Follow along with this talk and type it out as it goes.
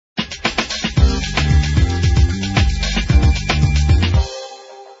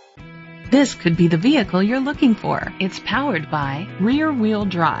This could be the vehicle you're looking for. It's powered by rear-wheel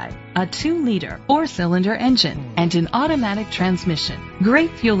drive, a 2-liter 4-cylinder engine, and an automatic transmission.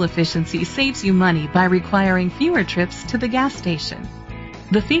 Great fuel efficiency saves you money by requiring fewer trips to the gas station.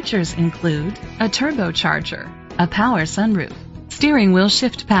 The features include a turbocharger, a power sunroof, steering wheel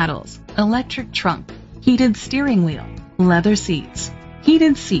shift paddles, electric trunk, heated steering wheel, leather seats,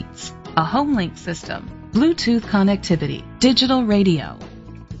 heated seats, a home link system, Bluetooth connectivity, digital radio.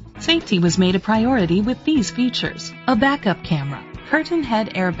 Safety was made a priority with these features: a backup camera, curtain head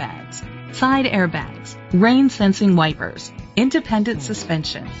airbags, side airbags, rain sensing wipers, independent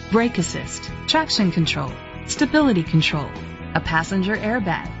suspension, brake assist, traction control, stability control, a passenger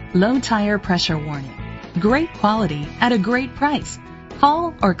airbag, low tire pressure warning. Great quality at a great price.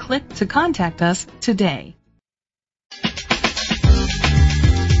 Call or click to contact us today.